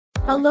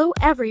Hello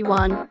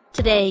everyone,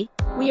 today,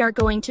 we are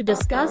going to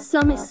discuss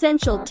some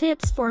essential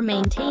tips for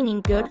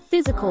maintaining good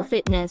physical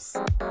fitness.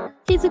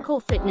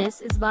 Physical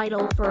fitness is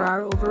vital for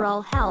our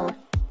overall health,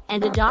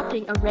 and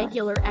adopting a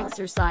regular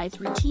exercise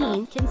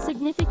routine can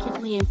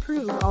significantly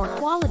improve our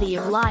quality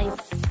of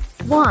life.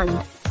 1.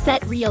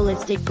 Set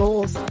realistic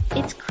goals.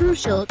 It's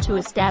crucial to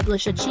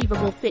establish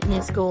achievable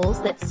fitness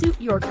goals that suit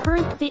your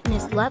current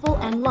fitness level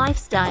and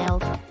lifestyle.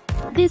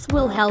 This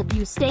will help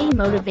you stay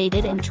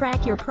motivated and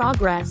track your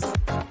progress.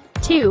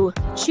 2.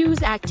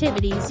 Choose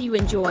activities you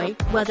enjoy,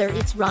 whether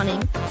it's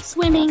running,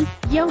 swimming,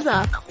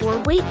 yoga, or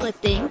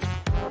weightlifting.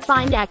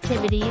 Find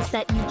activities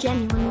that you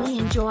genuinely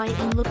enjoy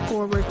and look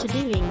forward to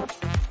doing.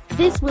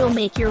 This will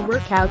make your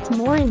workouts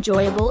more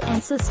enjoyable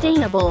and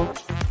sustainable.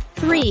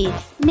 3.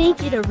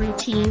 Make it a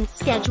routine.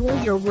 Schedule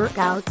your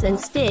workouts and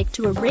stick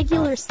to a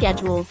regular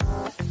schedule.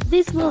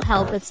 This will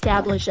help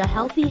establish a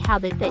healthy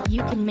habit that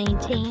you can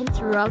maintain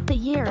throughout the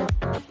year.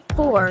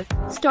 4.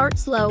 Start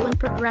slow and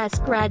progress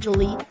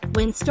gradually.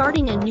 When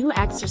starting a new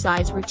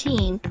exercise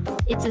routine,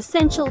 it's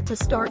essential to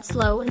start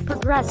slow and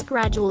progress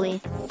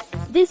gradually.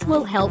 This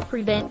will help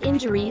prevent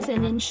injuries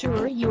and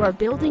ensure you are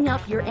building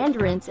up your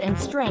endurance and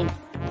strength.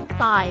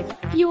 5.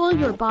 Fuel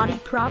your body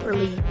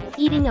properly.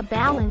 Eating a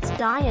balanced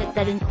diet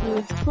that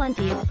includes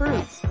plenty of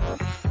fruits,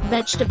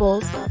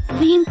 vegetables,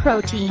 lean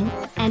protein,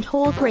 and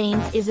whole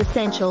grains is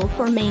essential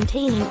for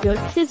maintaining good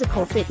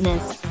physical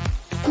fitness.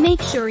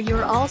 Make sure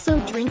you're also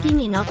drinking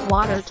enough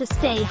water to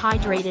stay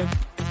hydrated.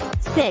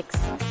 6.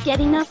 Get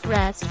enough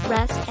rest.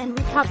 Rest and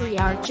recovery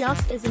are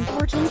just as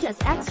important as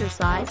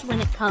exercise when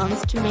it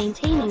comes to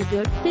maintaining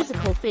good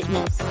physical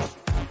fitness.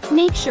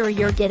 Make sure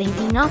you're getting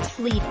enough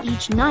sleep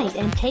each night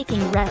and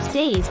taking rest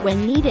days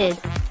when needed.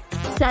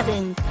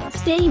 7.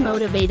 Stay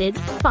motivated.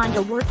 Find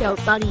a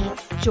workout buddy,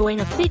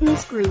 join a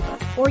fitness group,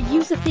 or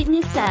use a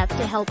fitness app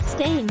to help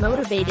stay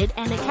motivated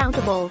and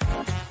accountable.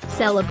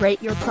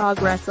 Celebrate your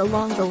progress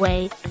along the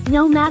way,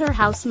 no matter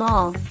how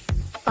small.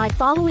 By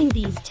following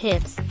these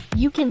tips,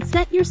 you can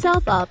set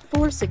yourself up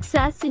for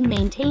success in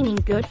maintaining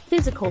good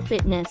physical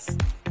fitness.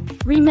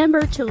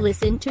 Remember to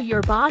listen to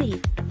your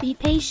body, be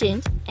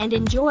patient, and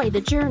enjoy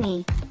the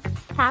journey.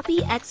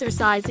 Happy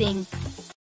exercising!